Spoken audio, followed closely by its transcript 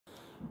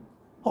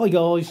Hi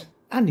guys,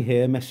 Andy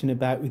here messing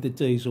about with the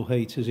diesel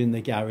heaters in the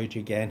garage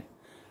again.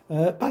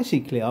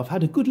 Basically I've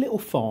had a good little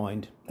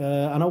find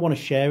and I want to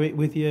share it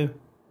with you.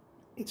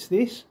 It's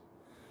this,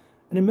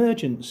 an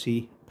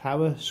emergency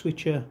power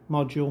switcher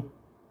module.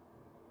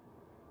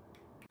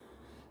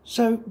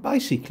 So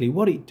basically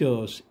what it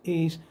does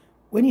is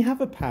when you have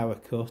a power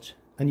cut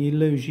and you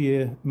lose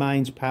your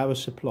mains power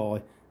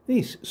supply,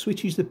 this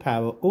switches the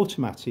power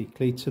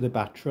automatically to the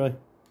battery.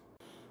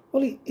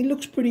 Well, it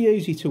looks pretty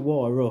easy to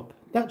wire up.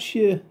 That's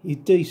your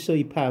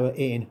DC power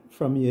in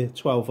from your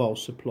 12 volt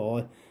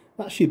supply.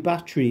 That's your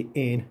battery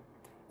in,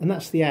 and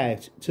that's the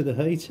out to the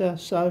heater.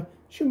 So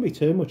shouldn't be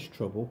too much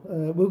trouble.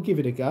 We'll give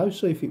it a go,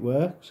 see if it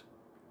works.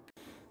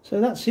 So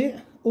that's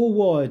it, all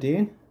wired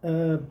in.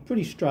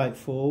 Pretty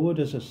straightforward,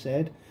 as I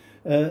said.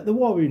 The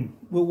wiring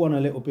will want a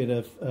little bit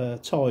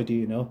of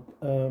tidying up.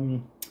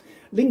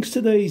 Links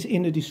to these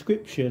in the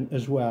description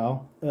as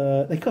well.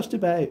 They cost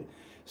about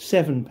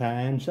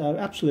 £7, so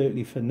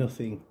absolutely for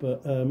nothing,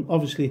 but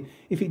obviously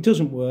if it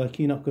doesn't work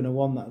you're not going to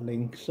want that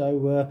link,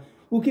 so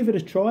we'll give it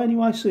a try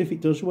anyway, see if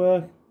it does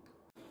work.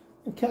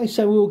 Okay,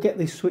 so we'll get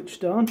this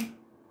switched on.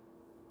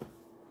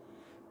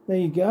 There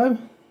you go,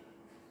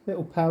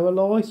 little power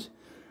light,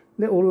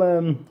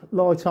 little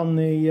light on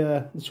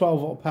the 12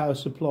 volt power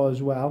supply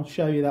as well,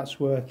 show you that's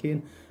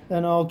working,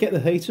 and I'll get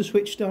the heater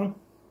switched on.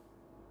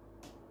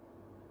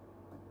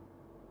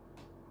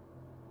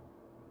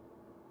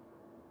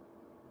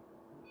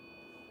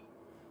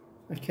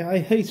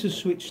 Okay, heater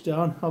switched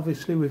on.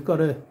 Obviously we've got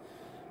to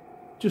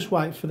just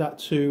wait for that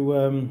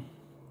to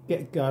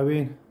get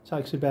going. It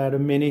takes about a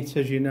minute,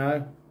 as you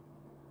know,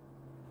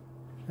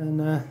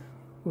 and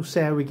we'll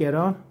see how we get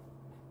on.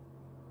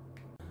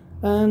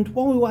 And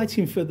while we're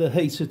waiting for the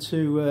heater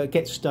to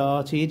get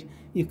started,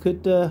 you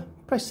could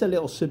press the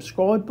little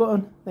subscribe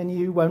button, then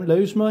you won't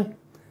lose me.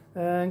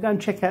 And go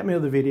and check out my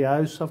other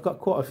videos. I've got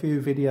quite a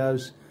few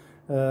videos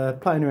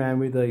playing around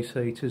with these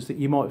heaters that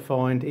you might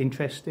find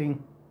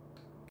interesting.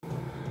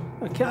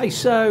 Okay,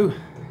 so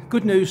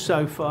good news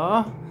so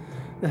far.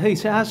 The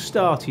heater has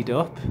started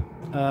up.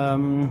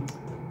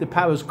 The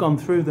power's gone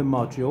through the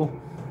module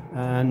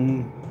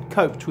and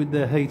coped with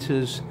the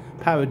heater's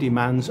power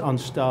demands on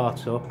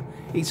startup.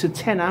 It's a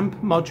 10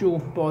 amp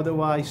module, by the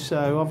way,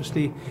 so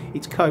obviously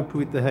it's coped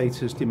with the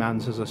heater's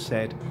demands, as I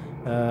said,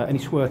 and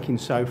it's working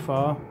so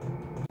far.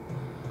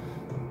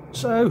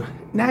 So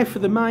now for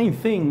the main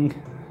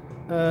thing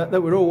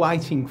that we're all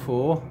waiting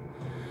for,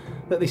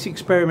 that this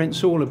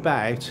experiment's all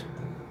about.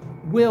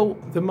 Will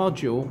the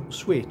module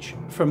switch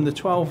from the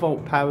 12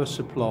 volt power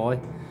supply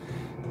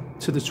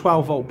to the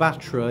 12 volt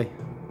battery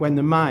when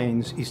the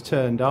mains is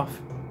turned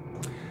off?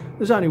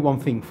 There's only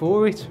one thing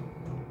for it.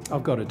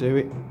 I've got to do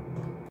it.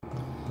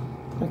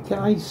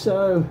 Okay,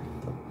 so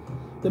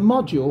the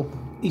module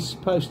is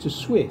supposed to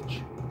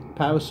switch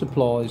power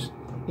supplies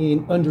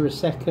in under a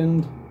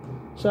second.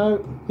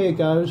 So here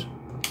goes.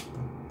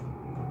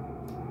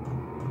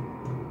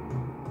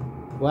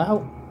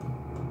 Well,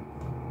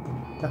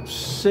 that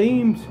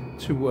seemed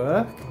to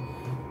work.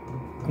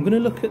 I'm going to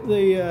look at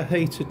the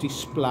heater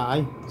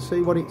display, see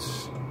what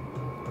it's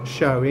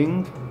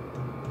showing,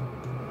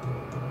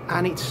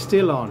 and it's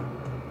still on.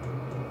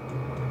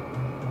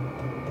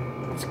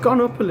 It's gone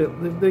up a little.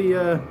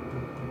 The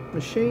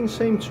machine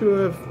seemed to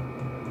have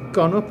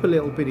gone up a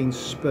little bit in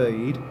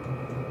speed,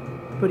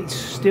 but it's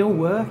still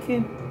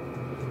working.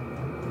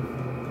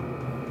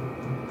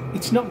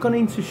 It's not gone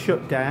into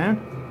shutdown.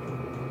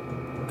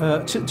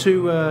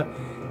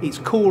 It's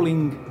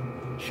cooling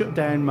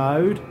shutdown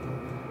mode.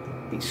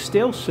 It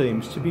still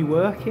seems to be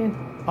working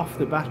off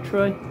the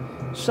battery,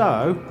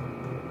 so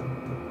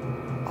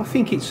I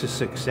think it's a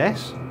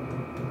success.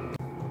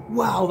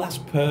 Wow, that's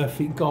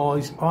perfect,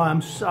 guys. I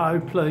am so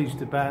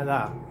pleased about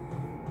that.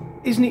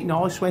 Isn't it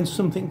nice when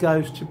something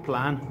goes to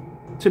plan?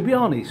 To be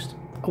honest,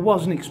 I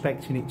wasn't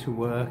expecting it to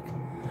work.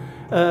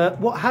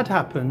 What had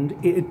happened,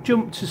 it had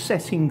jumped to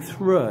setting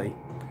 3,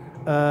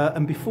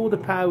 and before the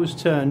power was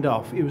turned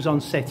off it was on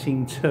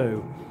setting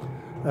 2.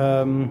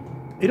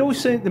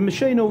 The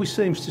machine always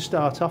seems to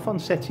start off on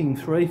setting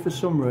 3 for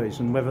some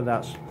reason, whether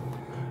that's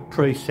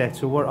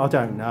preset or what, I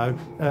don't know.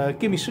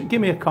 Give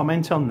me a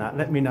comment on that,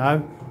 let me know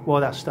why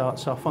that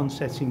starts off on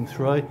setting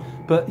 3.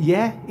 But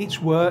yeah,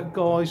 it's worked,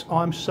 guys.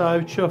 I'm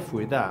so chuffed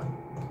with that.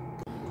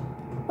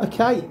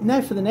 Okay, now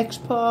for the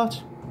next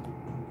part.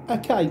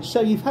 Okay,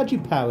 so you've had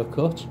your power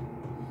cut.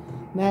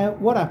 Now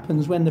what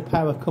happens when the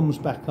power comes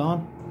back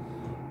on?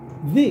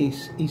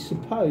 This is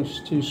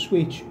supposed to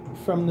switch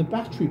from the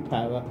battery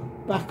power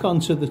back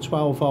onto the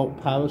 12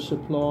 volt power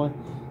supply.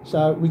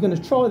 So we're going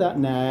to try that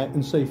now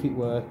and see if it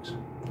works.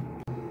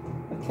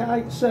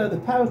 Okay, so the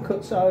power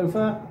cut's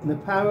over and the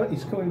power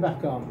is coming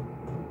back on.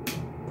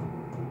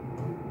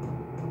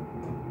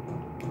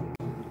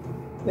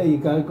 There you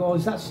go,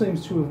 guys, that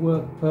seems to have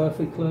worked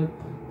perfectly.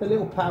 The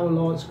little power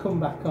lights come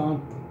back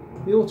on.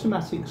 The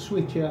automatic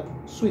switcher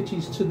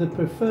switches to the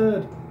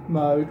preferred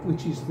mode,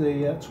 which is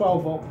the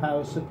 12 volt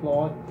power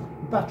supply.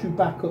 The battery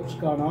backup's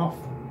gone off,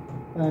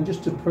 and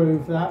just to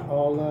prove that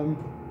I'll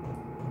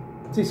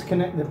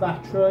disconnect the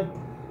battery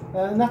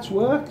and that's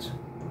worked.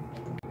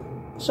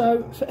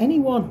 So for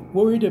anyone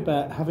worried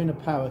about having a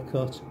power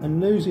cut and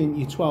losing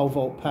your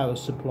 12-volt power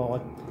supply,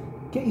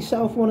 get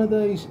yourself one of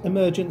these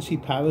emergency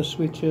power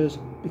switches,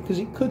 because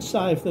it could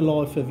save the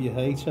life of your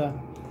heater.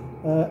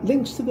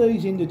 Links to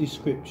these in the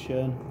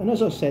description, and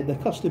as I said, they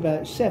cost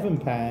about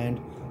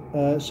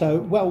 £7, so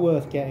well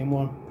worth getting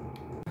one.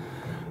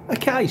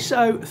 Okay,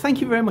 so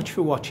thank you very much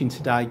for watching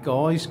today,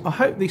 guys. I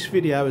hope this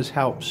video has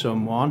helped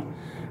someone,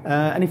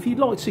 and if you'd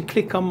like to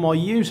click on my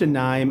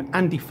username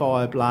Andy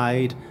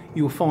Fireblade,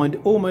 you'll find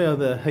all my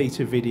other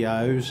heater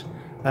videos,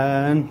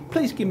 and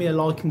please give me a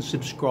like and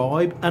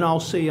subscribe, and I'll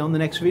see you on the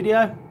next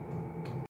video.